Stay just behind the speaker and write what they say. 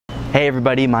Hey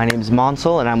everybody, my name is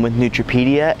Monsel and I'm with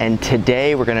Nootropedia, and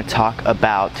today we're going to talk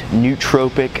about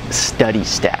nootropic study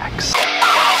stacks.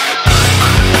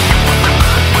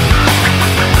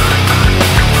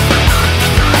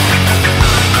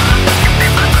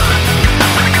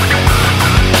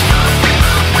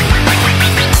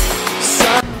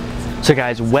 So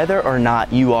guys, whether or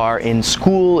not you are in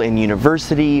school, in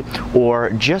university,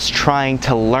 or just trying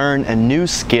to learn a new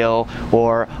skill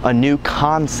or a new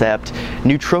concept,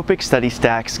 nootropic study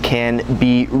stacks can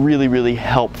be really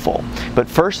helpful. But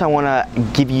first I want to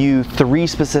give you 3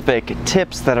 specific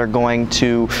tips that are going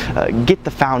to get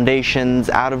the foundations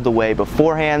out of the way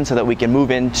beforehand so that we can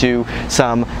move into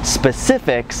some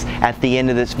specifics at the end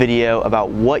of this video about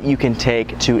what you can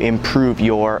take to improve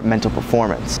your mental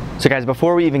performance. So guys,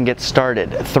 before we even get started,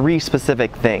 3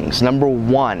 specific things. Number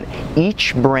 1,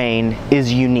 each brain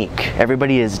is unique.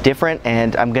 Everybody is different,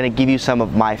 and I'm going to give you some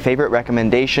of my favorite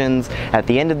recommendations at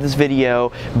the end of this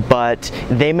video, but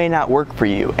they may not work for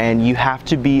you, and you have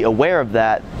to be aware of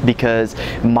that because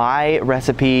my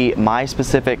recipe, my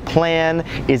specific plan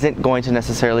isn't going to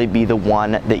necessarily be the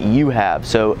one that you have.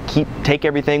 So take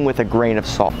everything with a grain of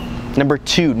salt. Number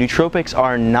 2, nootropics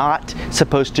are not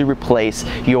supposed to replace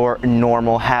your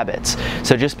normal habits.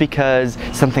 So just because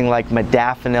something like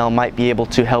modafinil might be able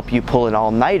to help you pull an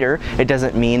all-nighter, it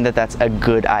doesn't mean that that's a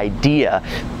good idea.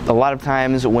 A lot of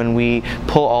times when we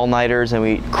pull all-nighters and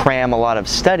we cram a lot of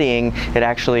studying, it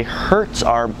actually hurts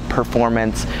our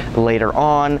performance later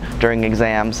on during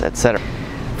exams, etc.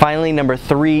 Finally, number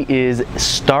 3 is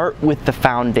start with the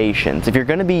foundations. If you're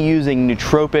going to be using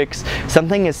nootropics,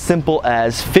 something as simple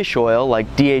as fish oil like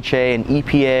DHA and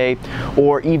EPA,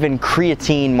 or even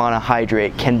creatine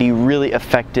monohydrate can be really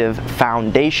effective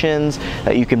foundations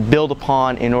that you can build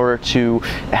upon in order to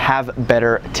have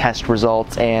better test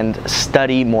results and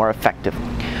study more effectively.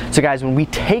 So guys, when we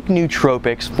take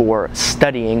nootropics for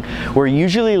studying, we're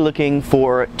usually looking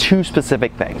for 2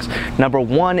 specific things. Number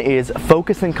 1 is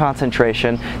focus and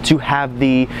concentration, to have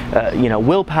the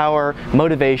willpower,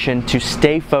 motivation to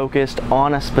stay focused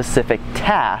on a specific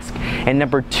task. And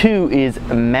number 2 is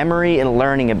memory and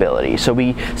learning ability. So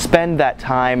we spend that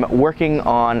time working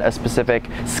on a specific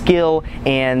skill,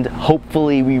 and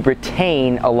hopefully we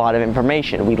retain a lot of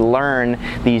information. We learn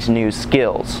these new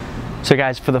skills. So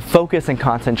guys, for the focus and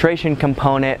concentration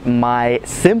component, my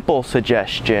simple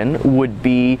suggestion would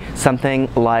be something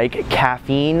like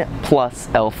caffeine plus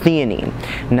L-theanine.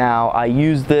 Now, I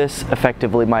use this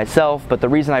effectively myself, but the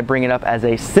reason I bring it up as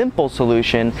a simple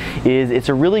solution is it's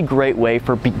a really great way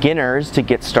for beginners to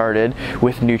get started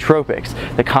with nootropics.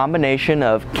 The combination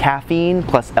of caffeine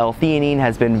plus L-theanine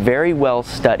has been very well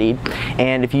studied,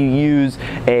 and if you use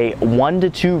a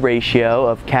 1:2 ratio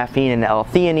of caffeine and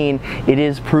L-theanine, it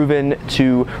is proven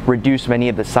to reduce many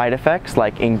of the side effects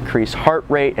like increased heart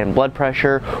rate and blood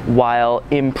pressure, while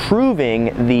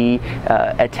improving the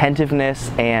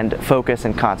attentiveness and focus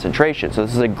and concentration. So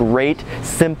this is a great,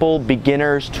 simple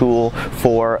beginner's tool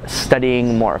for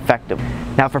studying more effectively.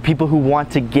 Now, for people who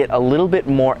want to get a little bit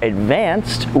more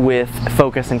advanced with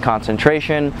focus and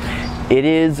concentration, it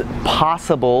is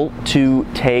possible to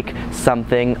take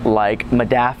something like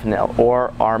modafinil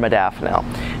or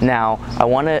armodafinil. Now, I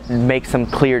want to make some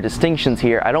clear distinctions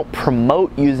here. I don't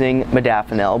promote using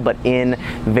modafinil, but in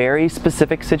very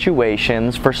specific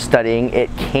situations for studying, it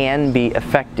can be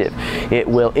effective. It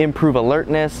will improve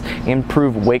alertness,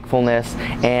 improve wakefulness,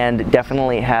 and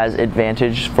definitely has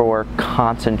advantage for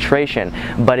concentration.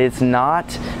 But it's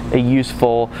not a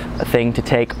useful thing to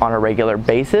take on a regular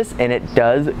basis, and it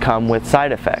does come with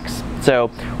side effects. So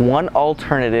one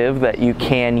alternative that you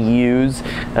can use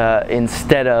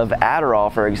instead of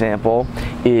Adderall, for example,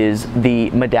 is the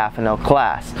modafinil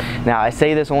class. Now, I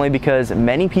say this only because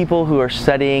many people who are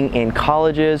studying in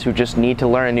colleges who just need to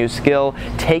learn a new skill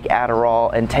take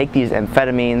Adderall and take these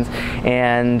amphetamines,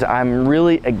 and I'm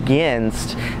really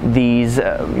against these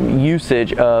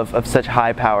usage of such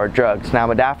high-powered drugs. Now,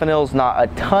 modafinil is not a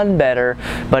ton better,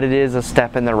 but it is a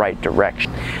step in the right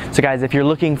direction. So guys, if you're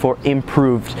looking for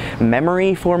improved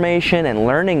memory formation and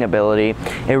learning ability,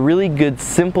 a really good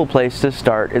simple place to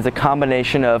start is a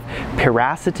combination of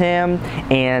piracetam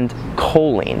and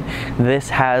choline. This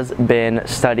has been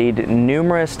studied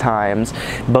numerous times.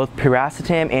 Both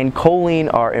piracetam and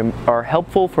choline are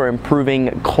helpful for improving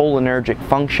cholinergic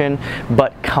function,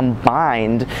 but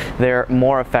combined they're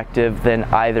more effective than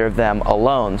either of them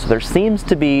alone. So there seems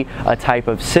to be a type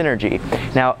of synergy.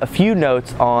 Now, a few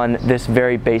notes on this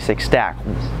very basic stack.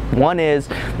 One is,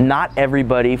 not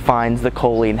everybody finds the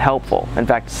choline helpful. In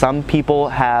fact, some people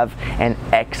have an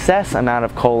excess amount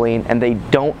of choline and they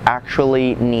don't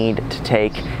actually need to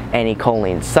take any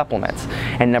choline supplements.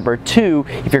 And number two,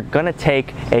 if you're going to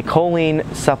take a choline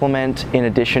supplement in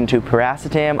addition to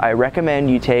piracetam, I recommend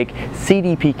you take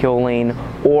CDP choline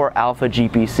or alpha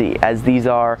GPC, as these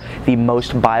are the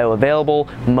most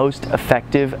bioavailable, most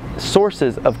effective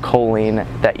sources of choline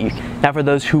that you can. Now, for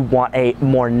those who want a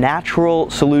more natural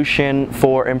solution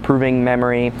for improving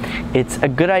memory, it's a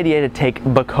good idea to take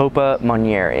Bacopa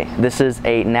monnieri. This is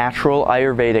a natural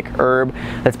Ayurvedic herb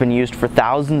that's been used for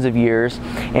thousands of years,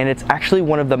 and it's actually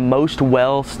one of the most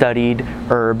well-studied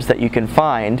herbs that you can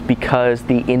find because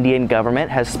the Indian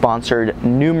government has sponsored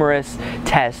numerous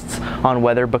tests on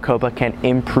whether Bacopa can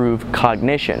improve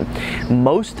cognition.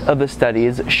 Most of the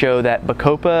studies show that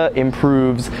Bacopa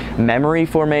improves memory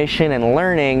formation and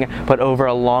learning, but over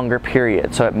a longer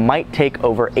period. So it might take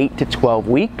over 8 to 12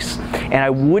 weeks, and I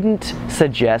wouldn't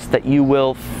suggest that you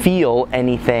will feel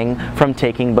anything from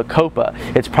taking Bacopa.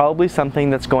 It's probably something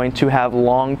that's going to have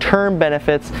long-term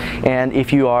benefits, and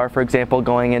if you are, for example,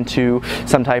 going into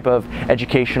some type of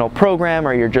educational program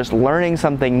or you're just learning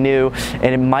something new,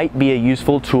 and it might be a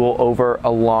useful tool over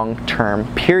a long-term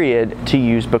period to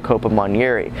use Bacopa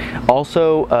monnieri.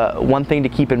 Also, one thing to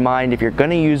keep in mind, if you're going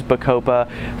to use Bacopa,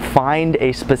 find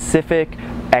a specific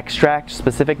extract,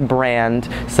 specific brand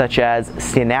such as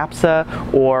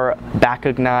Synapsa or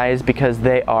Bacognize, because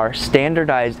they are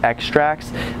standardized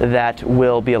extracts that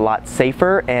will be a lot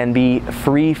safer and be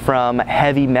free from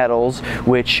heavy metals,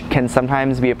 which can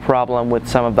sometimes be a problem with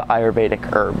some of the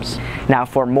Ayurvedic herbs. Now,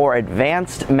 for more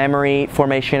advanced memory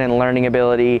formation and learning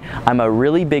ability, I'm a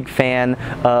really big fan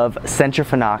of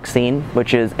centrophenoxine,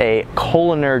 which is a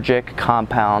cholinergic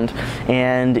compound,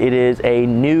 and it is a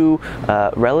new,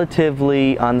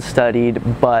 relatively unstudied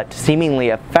but seemingly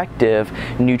effective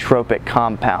nootropic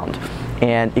compound.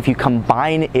 And if you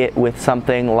combine it with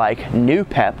something like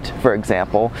Noopept, for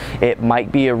example, it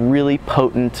might be a really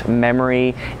potent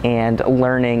memory and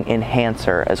learning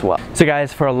enhancer as well. So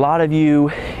guys, for a lot of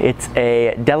you, it's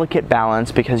a delicate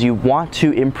balance because you want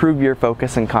to improve your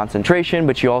focus and concentration,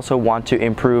 but you also want to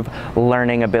improve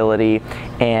learning ability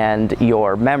and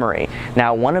your memory.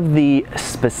 Now, one of the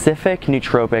specific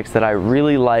nootropics that I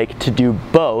really like to do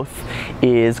both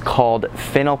is called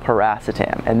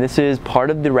phenylpiracetam, and this is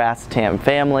part of the racetam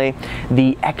family.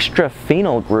 The extra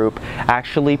phenyl group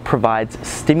actually provides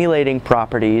stimulating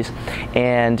properties,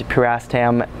 and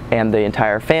piracetam and the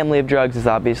entire family of drugs is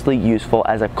obviously useful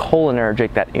as a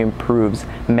cholinergic that improves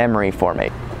memory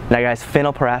formation. Now guys,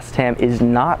 phenylpiracetam is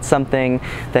not something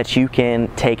that you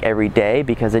can take every day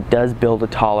because it does build a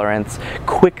tolerance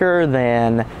quicker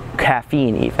than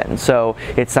caffeine even. So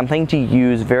it's something to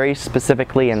use very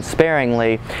specifically and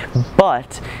sparingly,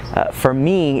 but for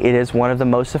me it is one of the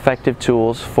most effective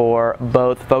tools for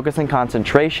both focus and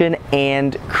concentration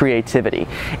and creativity.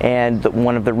 And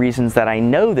one of the reasons that I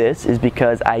know this is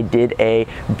because I did a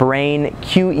brain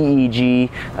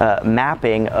QEEG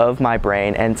mapping of my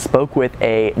brain and spoke with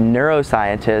a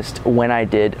neuroscientist when I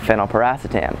did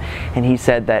phenylpiracetam, and he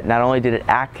said that not only did it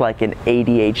act like an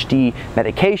ADHD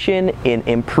medication in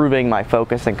improving my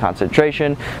focus and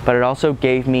concentration, but it also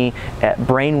gave me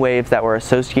brain waves that were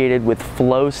associated with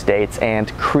flow states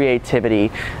and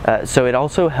creativity. So it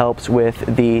also helps with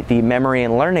the memory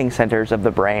and learning centers of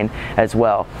the brain as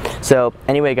well. So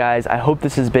anyway guys, I hope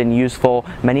this has been useful.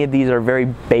 Many of these are very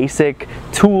basic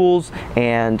tools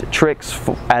and tricks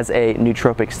as a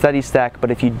nootropic study stack, but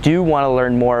if you do want to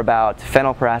learn more about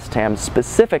phenylpiracetam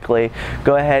specifically,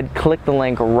 go ahead, click the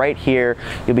link right here.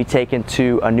 You'll be taken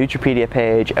to a Nootropedia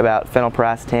page about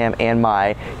phenylpiracetam and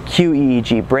my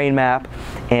QEEG brain map,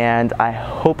 and I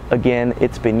hope again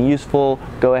it's been useful.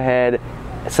 Go ahead,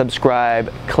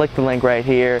 subscribe, click the link right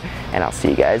here, and I'll see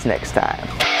you guys next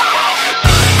time.